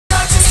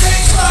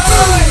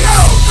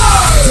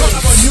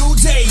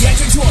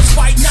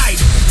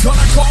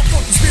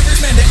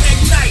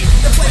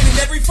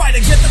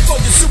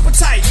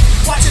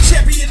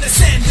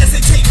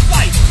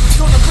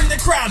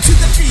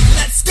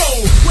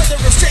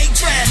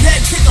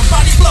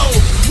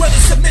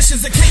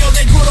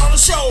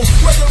show.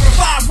 Whether a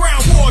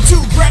 5-round war or 2,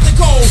 grab the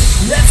goal.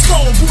 Let's go,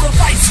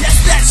 Budofights, yes,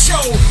 that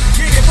show.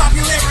 Gaining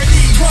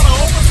popularity, gonna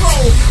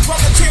overthrow. From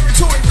the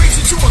territory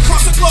region to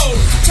across the globe.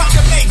 Time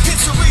to make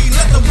history,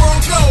 let the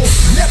world know.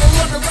 Never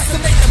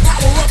underestimate the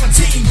power of a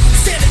team.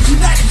 Standing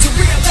united to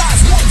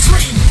realize one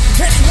dream.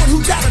 Anyone who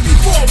doubted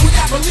before would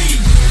not believe.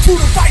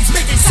 Budofights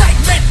make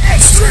excitement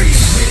extreme.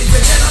 Ladies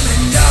and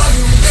gentlemen, are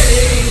you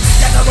ready?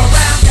 Gather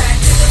around, that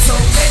is so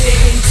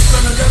ready.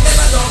 Gonna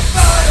deliver the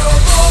fight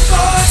over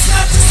force,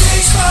 not just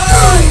stage fight.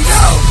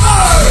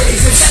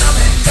 Ladies and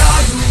gentlemen,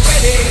 are you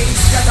ready?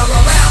 Gather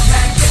around,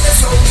 that is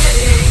so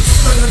ready.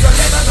 Gonna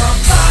deliver the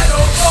fight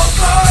over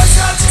force,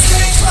 not just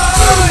stage fight.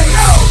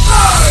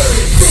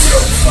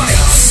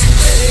 Budofights,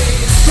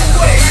 the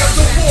way of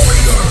the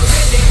warrior.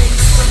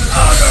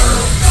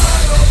 Honor,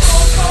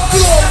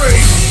 glory,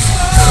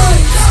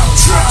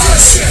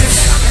 tradition,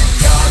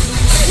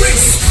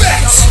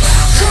 respect,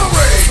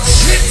 courage,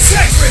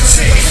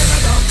 integrity.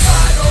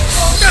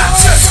 Not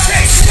just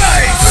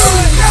Cagefights.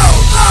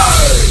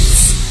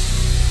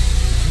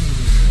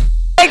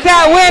 Take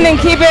that win and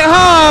keep it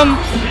home.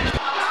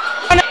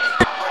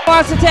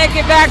 Wants to take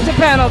it back to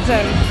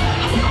Pendleton.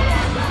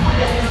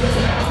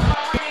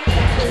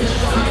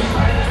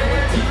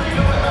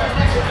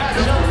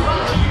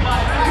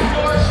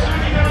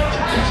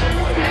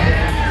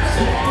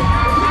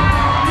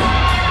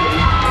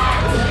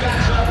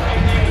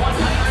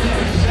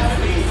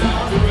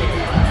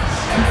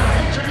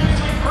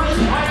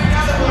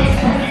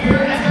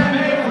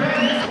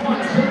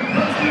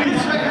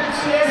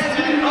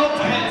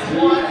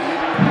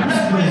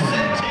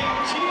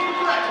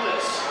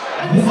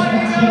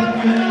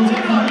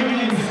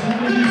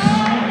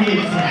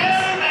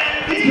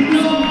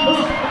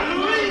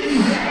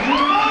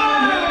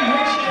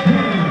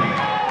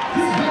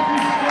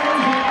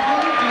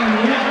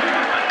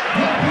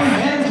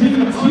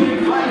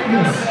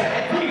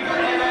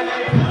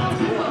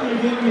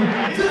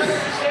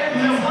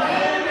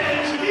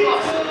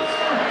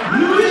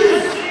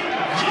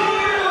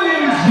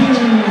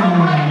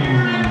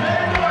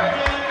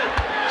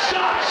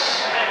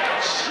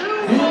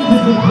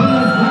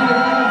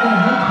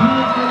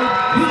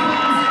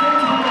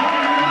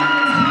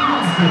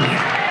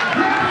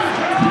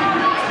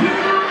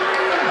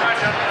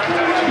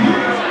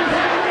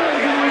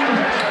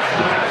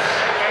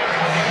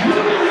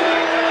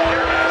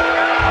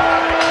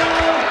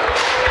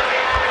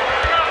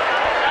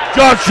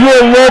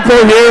 Jewell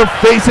local here,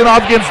 facing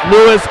off against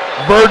Lewis,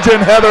 Virgin,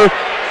 Heather.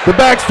 The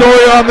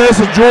backstory on this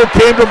is Jewell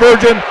came to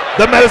Virgin.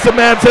 The medicine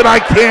man said, I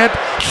can't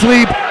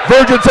sleep.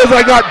 Virgin says,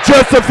 I got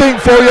just a thing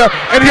for you.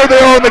 And here they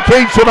are in the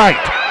cage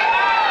tonight.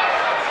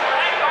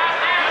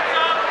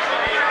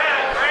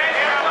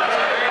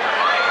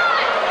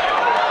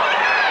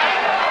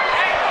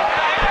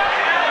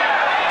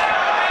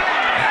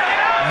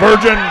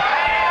 Virgin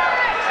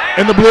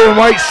in the blue and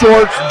white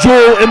shorts,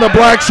 Jewell in the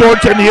black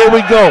shorts, and here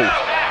we go.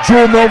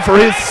 Jewell known for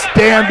his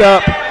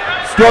stand-up,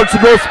 starts to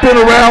go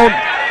spin around.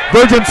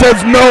 Virgin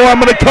says, no,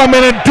 I'm going to come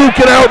in and duke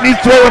it out, and he's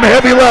throwing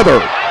heavy leather.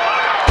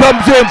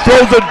 Comes in,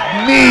 throws a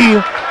knee.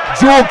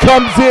 Jewell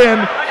comes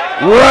in,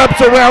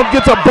 wraps around,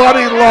 gets a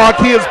body lock.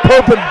 He is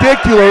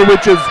perpendicular,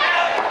 which is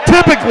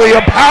typically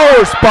a power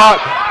spot,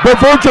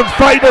 but Virgin's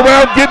fighting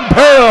around, getting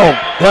parallel,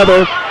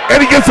 Heather, and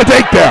he gets a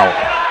takedown.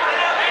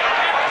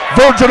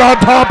 Virgin on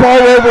top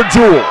all over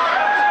Jewell.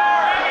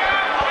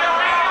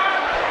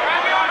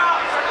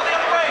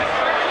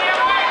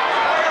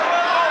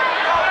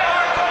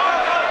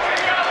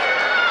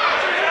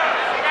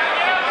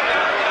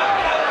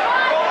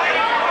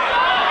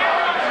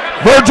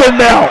 Virgin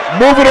now,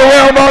 moving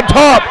around on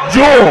top,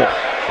 Jewell.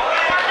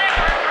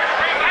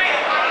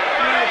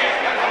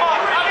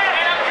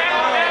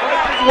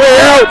 Way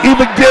out,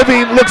 even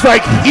giving, looks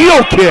like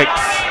heel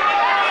kicks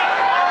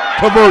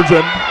to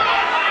Virgin.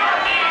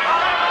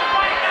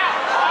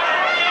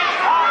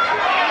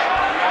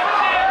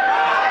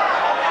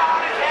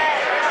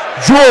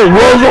 Jewell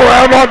rolls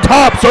around on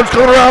top, starts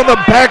going around the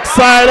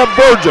backside of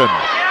Virgin.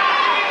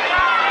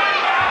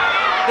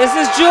 This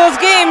is Jewell's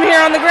game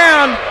here on the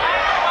ground.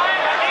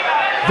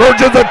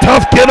 Virgin's a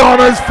tough kid on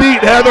his feet,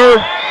 Heather,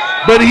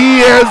 but he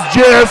is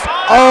just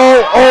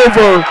all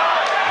over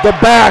the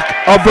back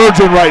of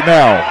Virgin right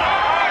now.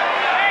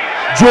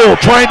 Jewell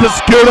trying to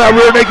secure that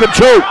rear naked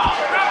choke.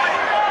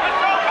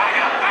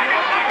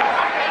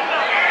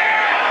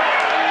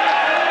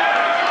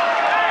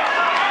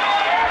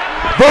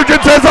 Virgin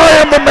says,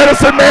 I am the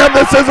medicine man.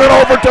 This isn't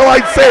over till I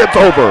say it's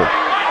over.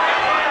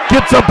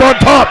 Gets up on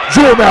top.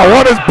 Jewell now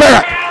on his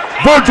back.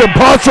 Virgin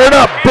posturing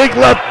up. Big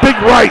left, big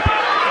right.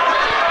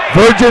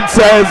 Virgin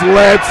says,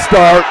 let's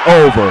start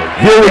over.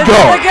 Here we go.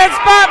 This is a good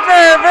spot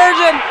for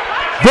Virgin.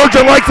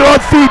 Virgin likes it on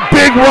feet.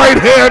 Big right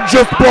hand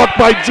just blocked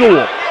by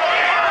Jewell.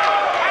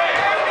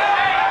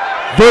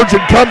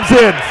 Virgin comes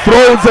in,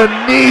 throws a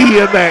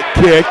knee in that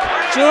kick.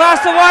 Jewell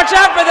has to watch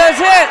out for those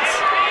hits.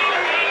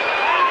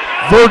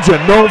 Virgin,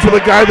 known for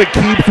the guy that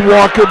keeps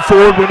walking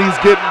forward when he's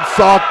getting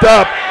socked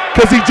up,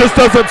 because he just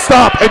doesn't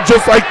stop. And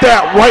just like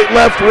that, right,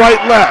 left,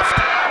 right, left.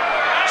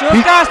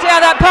 Jewell's got to stay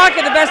out of that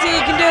pocket. The best thing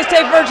you can do is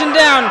take Virgin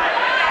down.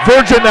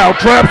 Virgin now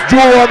traps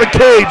Jewell on the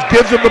cage,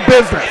 gives him the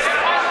business.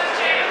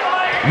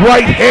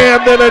 Right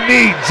hand, then a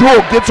knee.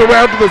 Jewell gets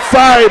around to the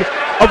side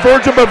of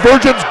Virgin, but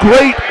Virgin's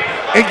great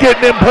in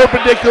getting him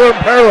perpendicular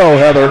and parallel,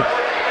 Heather.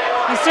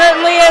 He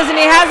certainly is, and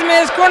he has him in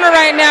his corner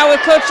right now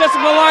with Coach Joseph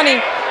Milani.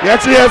 He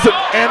actually has an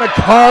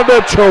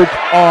anaconda choke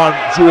on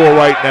Jewell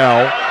right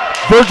now.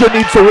 Virgin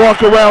needs to walk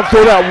around,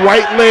 throw that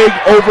right leg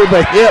over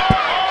the hip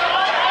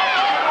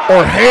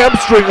or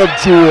hamstring of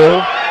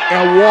Jewell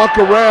and walk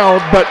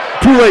around, but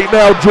too late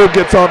now. Jewell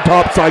gets on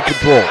top, side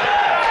control.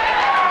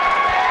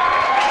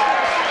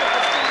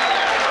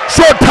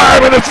 Short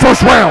time in its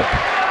first round.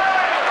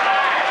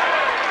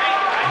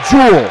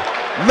 Jewell,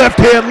 left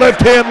hand,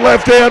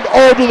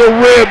 all to the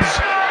ribs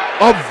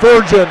of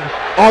Virgin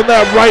on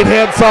that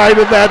right-hand side,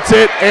 and that's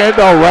it, and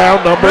a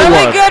round number one.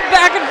 Really good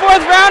back and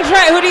forth round,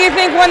 Trent. Who do you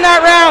think won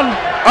that round?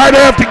 I'd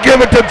have to give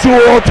it to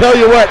Jewell. I'll tell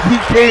you what, he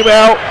came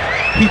out,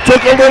 he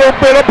took a little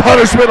bit of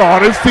punishment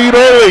on his feet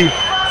early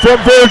from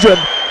Virgin,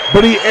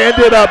 but he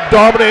ended up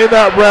dominating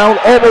that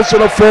round, almost in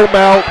a full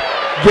mount,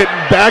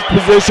 getting back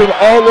position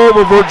all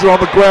over Virgin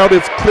on the ground.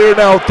 It's clear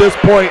now at this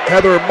point,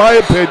 Heather, in my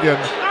opinion,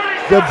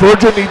 that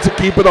Virgin needs to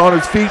keep it on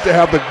his feet to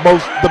have the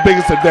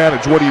biggest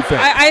advantage. What do you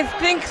think? I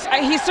think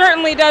he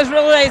certainly does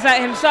realize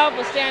that himself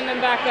with standing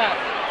back up.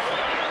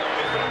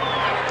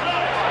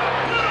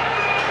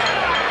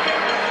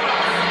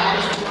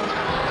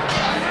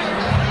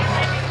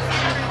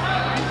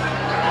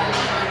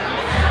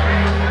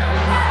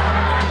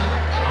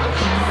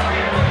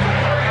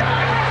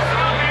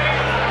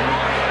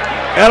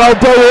 And I'll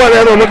tell you what,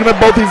 Heather, looking at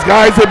both these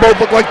guys, they both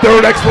look like they're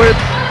in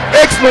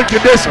excellent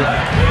condition.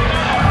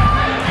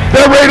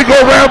 They're ready to go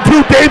round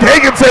two. Dave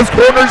Hagan says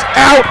corners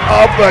out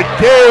of the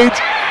cage.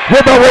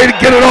 We're about ready to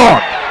get it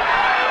on.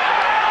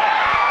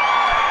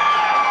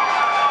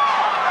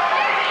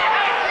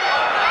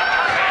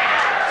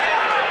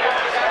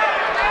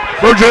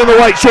 Virgin in the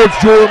white shorts,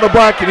 Jewell in the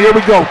black, and here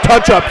we go.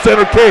 Touch up,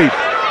 center cage.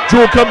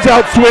 Jewell comes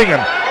out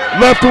swinging.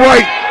 Left,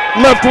 right,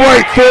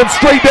 throwing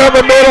straight down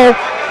the middle.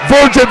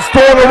 Virgin's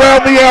throwing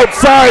around the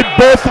outside.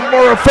 Both of them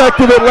are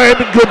effective at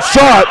landing good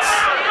shots.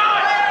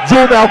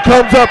 Jewell now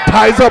comes up,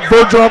 ties up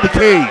Virgin on the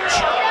cage.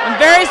 I'm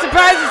very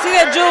surprised to see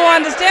that Jewell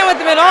wanted to stand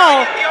with him at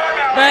all,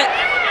 but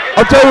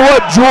I'll tell you what,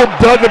 Jewell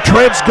dug a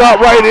trench,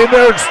 got right in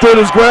there and stood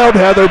his ground,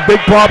 Heather.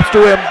 Big props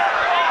to him.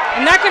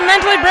 and that can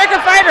mentally break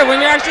a fighter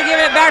when you're actually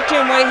giving it back to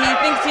him when he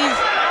thinks he's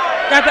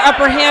got the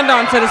upper hand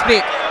on, so to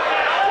speak.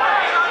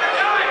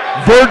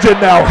 Virgin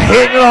now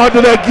hanging on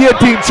to that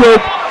guillotine choke,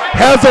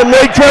 has a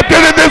leg trapped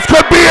in, and this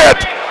could be it.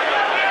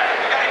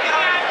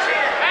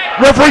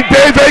 Referee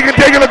Dave Hagan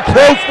taking a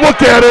close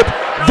look at it.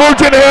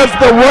 Virgin has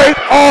the right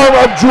arm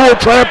of Jewell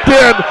trapped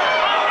in.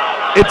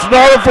 It's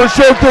not a for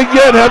sure thing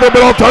yet, Heather,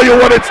 but I'll tell you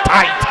what, it's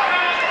tight.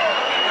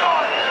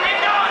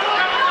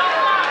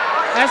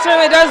 That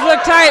certainly does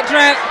look tight,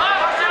 Trent.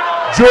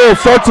 Jewell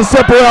starts to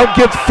step around,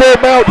 gets full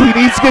mount. He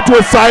needs to get to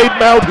a side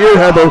mount here,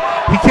 Heather.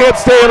 He can't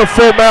stay in a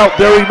full mount.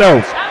 There he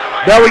knows.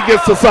 Now he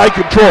gets to side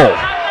control.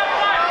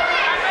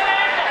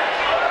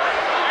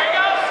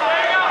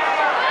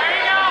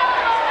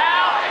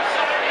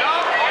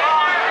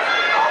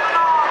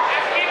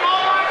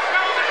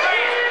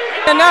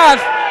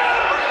 Enough.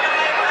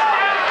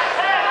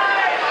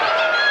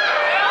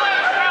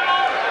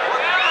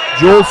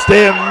 Jewell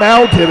staying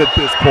mounted at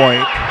this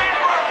point.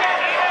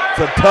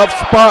 It's a tough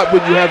spot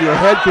when you have your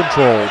head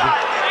controlled.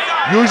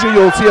 Usually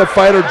you'll see a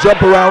fighter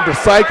jump around to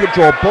side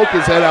control, poke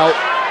his head out,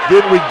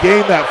 then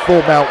regain that full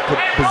mount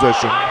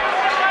position.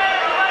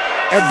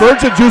 And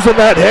Virgin's using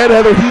that head,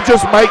 Heather. He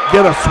just might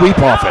get a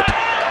sweep off it.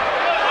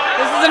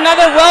 This is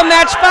another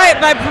well-matched fight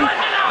by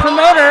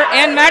promoter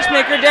and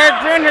matchmaker Derek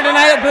Bruin here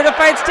tonight at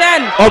Budofights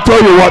 10. I'll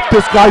tell you what,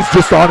 this guy's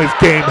just on his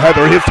game,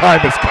 Heather. His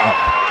time has come.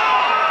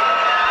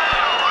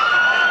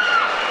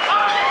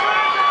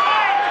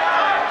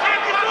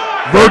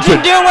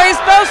 Virgin doing what he's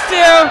supposed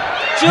to.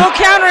 Jewell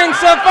countering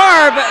so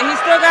far, but he's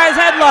still got his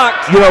head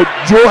locked. You know,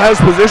 Jewell has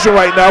position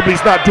right now, but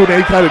he's not doing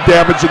any kind of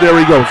damage, and there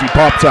he goes. He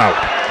pops out.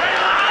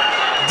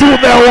 Jewell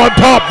now on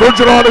top,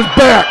 Virgin on his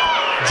back.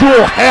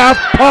 Jewell half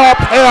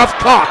pop, half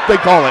cock, they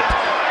call it.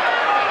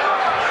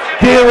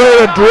 Getting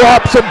ready to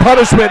drop some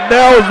punishment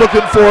now, is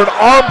looking for an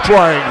arm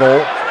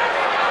triangle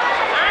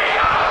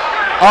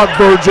on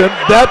Virgin.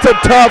 That's a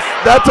tough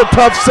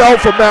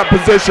sell from that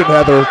position,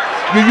 Heather.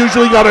 You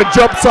usually got to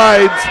jump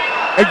sides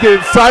and get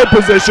in side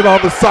position on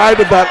the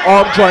side of that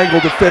arm triangle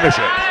to finish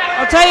it.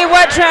 I'll tell you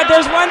what, Trent,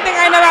 there's one thing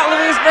I know about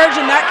Louis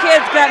Virgin. That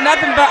kid's got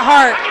nothing but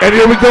heart. And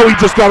here we go, he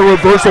just got a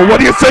reversal.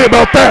 What do you say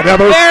about that,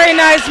 Heather? Very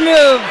nice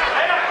move.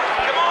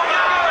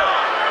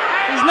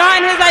 He's not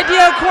in his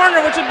ideal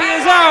corner, which would be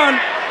his own,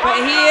 but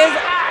he is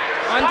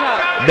on top.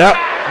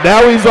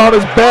 Now he's on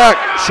his back.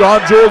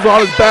 Sean Jewell's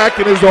on his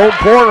back in his own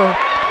corner.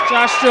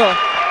 Josh Jewell.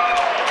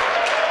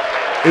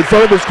 In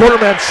front of his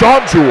cornerman,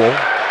 Sean Jewell,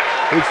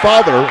 his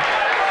father.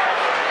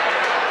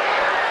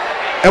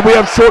 And we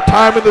have short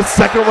time in the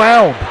second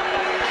round.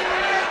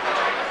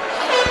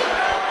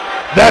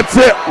 That's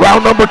it.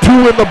 Round number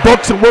 2 in the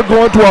books, and we're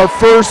going to our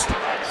third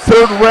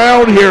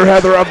round here,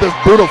 Heather, of this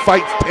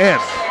Budofights 10.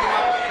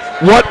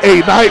 What a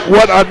night,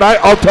 what a night.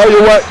 I'll tell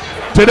you what,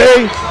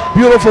 today,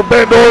 beautiful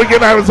Bend,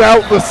 Oregon. I was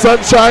out in the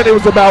sunshine. It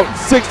was about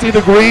 60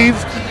 degrees,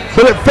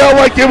 but it felt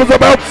like it was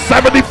about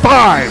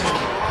 75.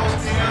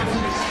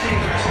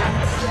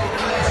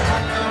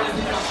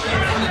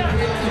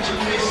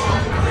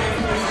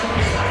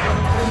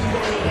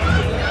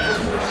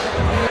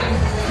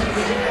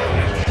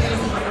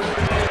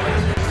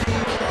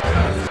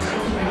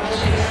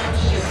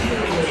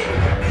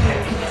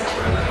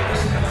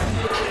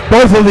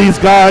 Both of these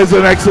guys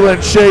in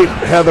excellent shape,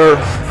 Heather.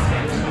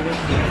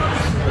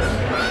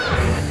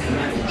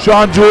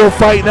 Sean Jewell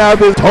fighting out of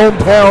his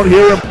hometown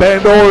here in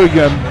Bend,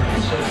 Oregon.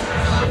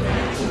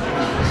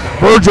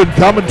 Virgin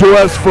coming to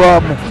us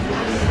from,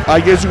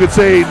 I guess you could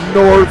say,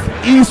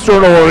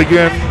 northeastern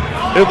Oregon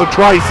in the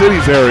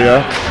Tri-Cities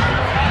area.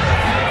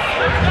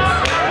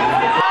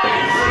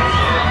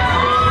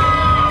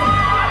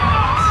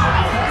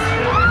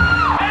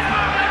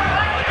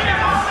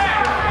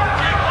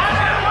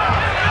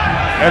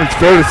 And it's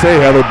fair to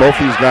say, Heather, both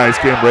these guys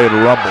came ready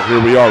to rumble.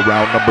 Here we are,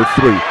 round number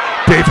 3.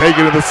 Dave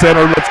Heggie in the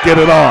center, let's get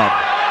it on.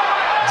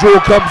 Jewell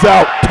comes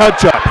out,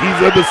 touch up,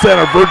 he's in the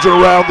center, Virgin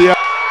around the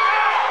outside.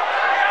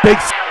 Big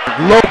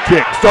low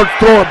kick, starts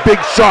throwing big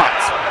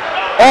shots.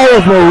 All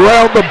of them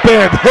around the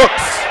bend,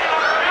 hooks.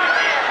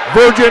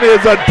 Virgin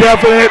is a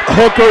definite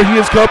hooker, he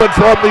is coming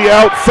from the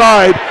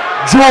outside.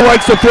 Jewell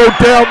likes to throw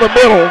down the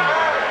middle.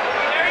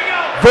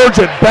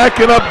 Virgin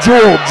backing up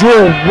Jewell,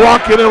 Jewell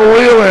rocking and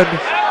reeling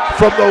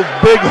from those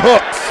big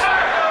hooks.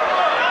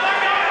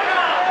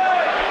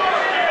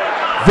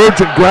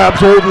 Virgin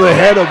grabs hold of the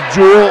head of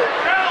Jewell,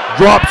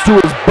 drops to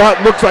his butt,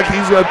 looks like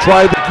he's going to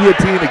try the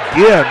guillotine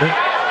again.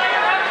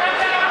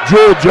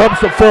 Jewell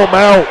jumps the full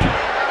mount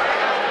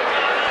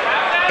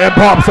and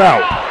pops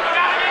out.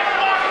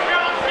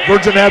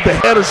 Virgin had the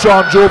head of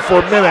Sean Jewell for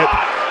a minute.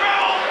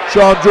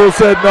 Sean Jewell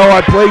said, no, I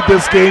played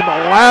this game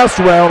last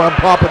round, I'm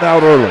popping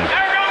out early.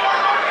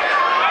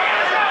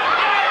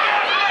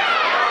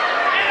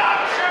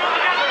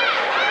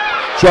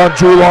 Sean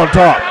Jewell on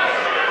top,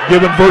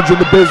 giving Virgin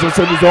the business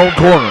in his own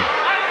corner.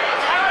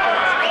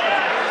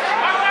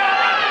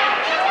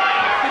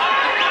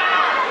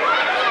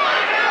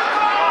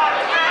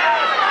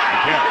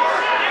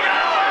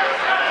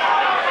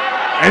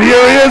 And here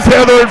he is,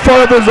 Heather, in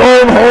front of his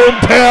own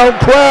hometown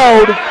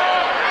crowd.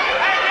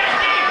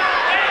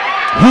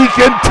 He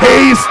can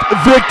taste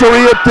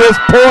victory at this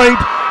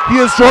point. He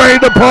is trying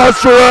to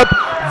posture up.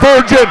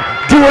 Virgin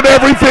doing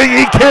everything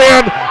he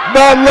can,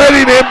 not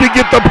letting him to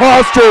get the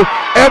posture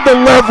and the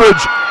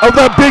leverage of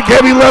that big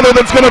heavy leather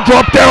that's going to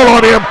drop down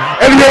on him.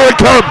 And here it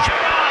comes.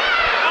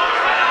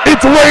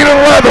 It's weight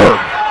and leather.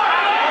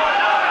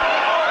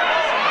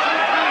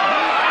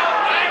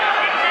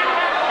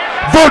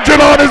 Virgin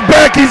on his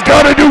back, he's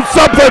got to do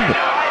something.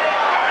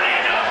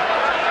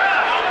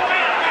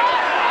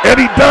 And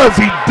he does,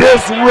 he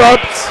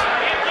disrupts.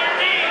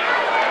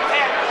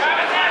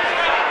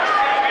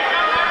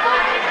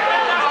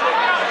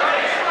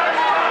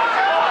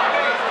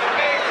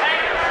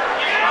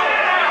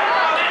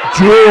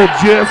 Jewell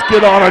just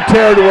get on a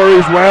territory,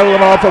 he's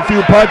rattling off a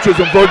few punches,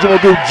 and Virgin will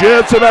do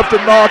just enough to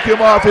knock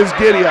him off his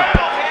giddy up.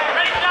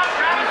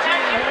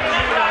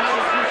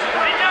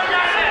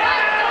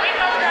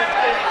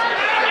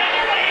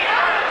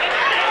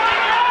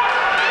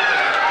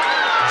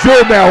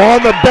 Jewell now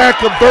on the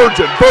back of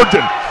Virgin.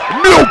 Virgin,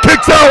 mule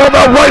kicks out on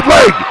that right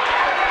leg.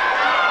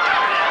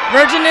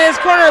 Virgin in his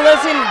corner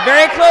listening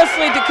very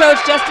closely to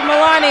Coach Justin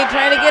Milani,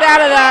 trying to get out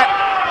of that.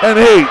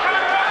 And hey,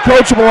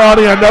 Coach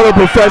Milani, another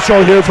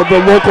professional here from the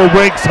local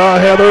ranks,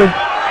 huh, Heather?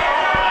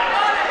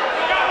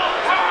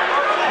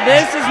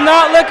 This is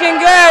not looking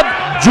good.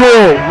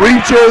 Jewell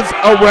reaches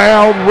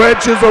around,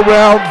 wrenches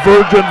around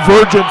Virgin.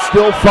 Virgin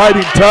still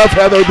fighting tough,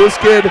 Heather. This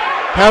kid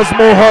has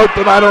more heart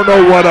than I don't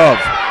know what of.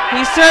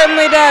 He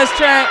certainly does,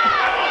 Trent.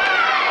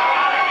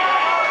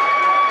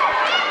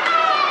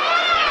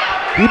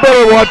 You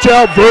better watch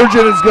out.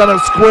 Virgin is going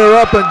to square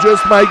up and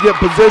just might get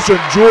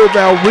positioned. Jewell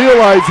now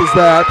realizes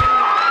that.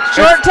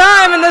 Short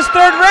time in this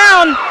third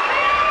round.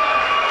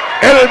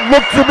 And it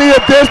looked to me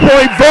at this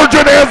point,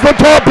 Virgin has the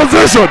top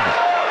position.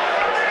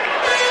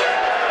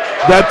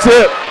 That's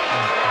it.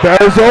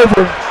 Battle's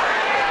over.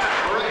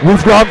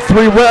 We've gone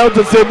 3 rounds.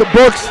 It's in the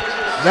books.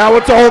 Now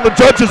it's all in the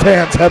judges'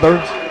 hands, Heather.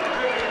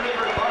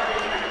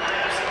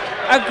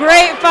 A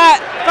great fight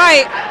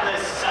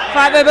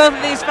by both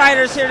of these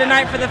fighters here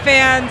tonight for the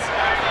fans.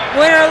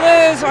 Win or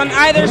lose on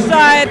either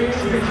side,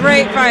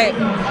 great fight.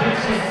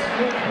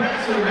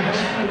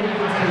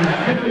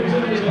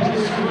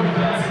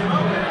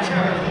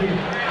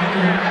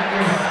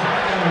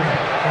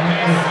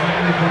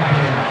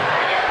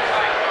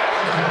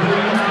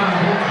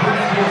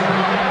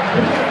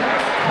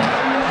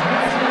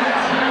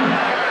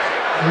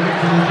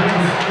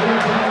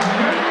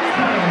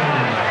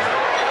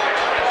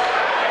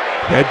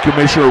 Head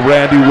Commissioner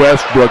Randy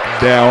Westbrook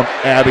down,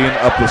 adding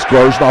up the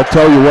scores. And I'll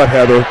tell you what,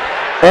 Heather,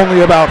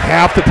 only about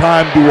half the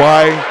time do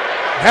I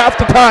half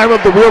the time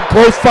of the real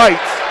close fights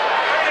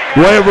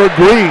do I ever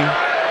agree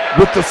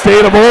with the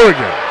state of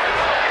Oregon.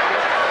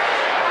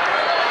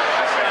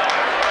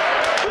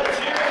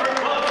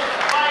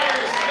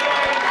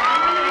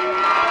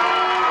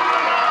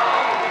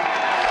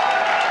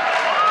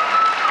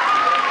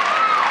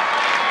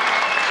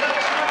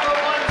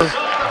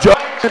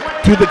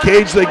 To the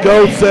cage they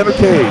go, center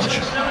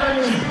cage.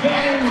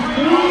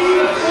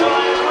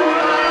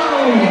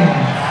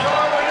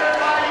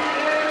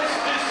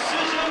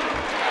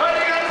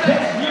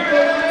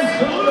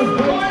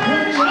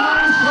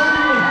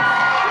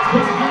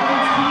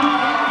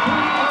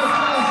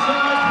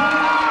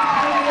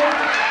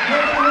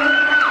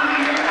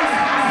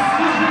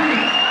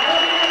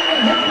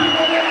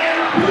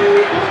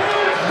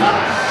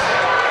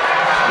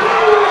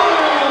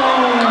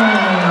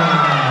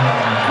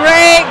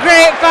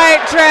 Great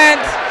fight,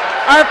 Trent.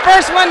 Our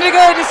first one to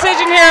go to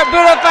decision here at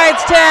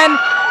Budofights 10,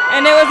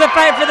 and it was a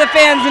fight for the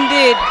fans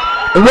indeed.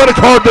 And what a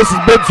card this has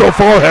been so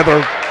far,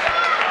 Heather. All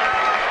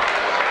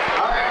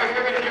right, we're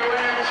here with your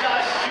winner,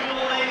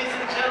 Jewell, ladies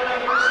and gentlemen.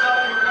 First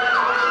off,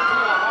 congratulations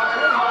on a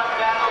hard-fought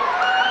battle.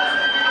 How does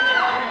it feel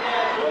to have your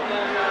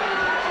dad?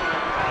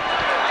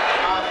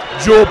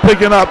 Jewell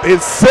picking up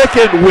his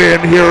second win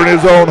here in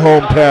his own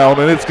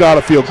hometown, and it's got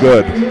to feel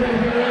good.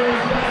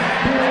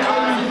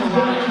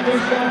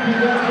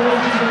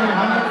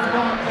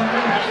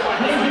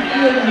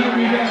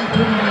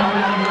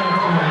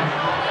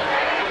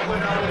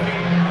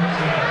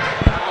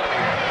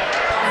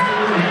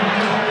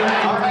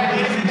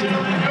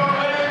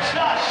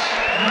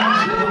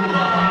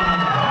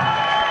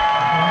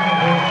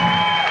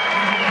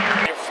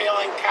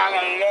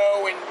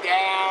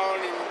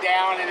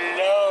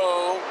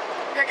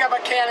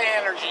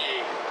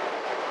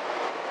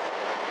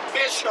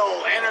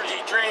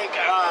 Energy drink,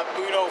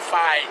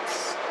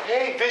 Budofights.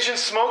 Hey, Vision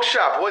Smoke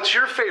Shop, what's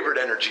your favorite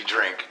energy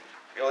drink?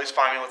 You always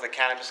find me with a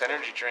cannabis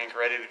energy drink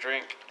ready to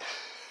drink.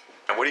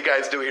 And what do you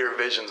guys do here at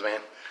Visions,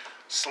 man?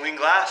 Sling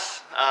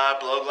glass,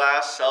 blow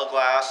glass, sell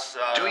glass.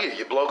 Do you?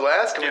 You blow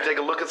glass? Can we take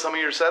a look at some of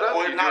your setup?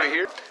 Well, You not do it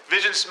here?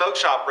 Vision Smoke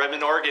Shop,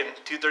 Redmond, Oregon,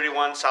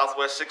 231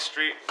 Southwest 6th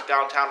Street,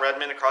 downtown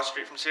Redmond, across the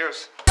street from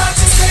Sears. Gonna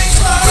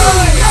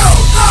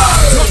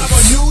have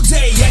a new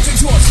day, entering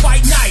towards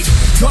fight night.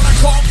 Gonna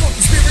call for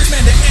the spirit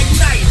man to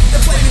ignite.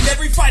 They're playing in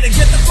every fight and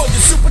get the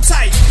focus super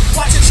tight.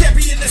 Watch a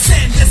champion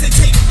ascend as they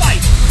take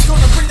flight.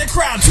 Gonna bring the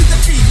crowd to the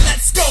feet,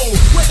 let's go.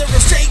 Whether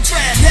a straight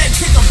drag, head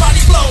kick or body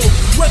blow.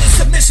 Whether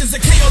submissions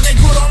or KO, they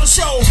put on a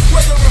show.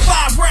 Whether a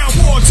 5-round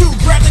war, 2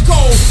 grab the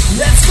goal.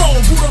 Let's go,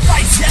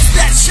 Budofights, yes,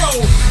 that show.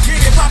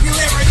 Gaining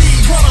popularity,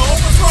 gonna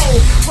overthrow.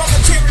 From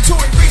the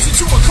territory reaching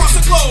to across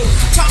the globe.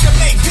 Time to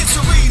make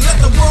history, let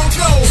the world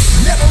know.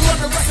 Never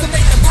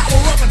underestimate the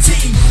power of a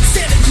team.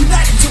 Standing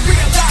united to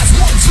realize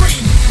one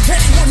dream.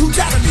 Anyone who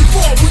doubted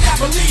before would not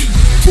believe.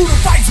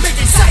 Budofights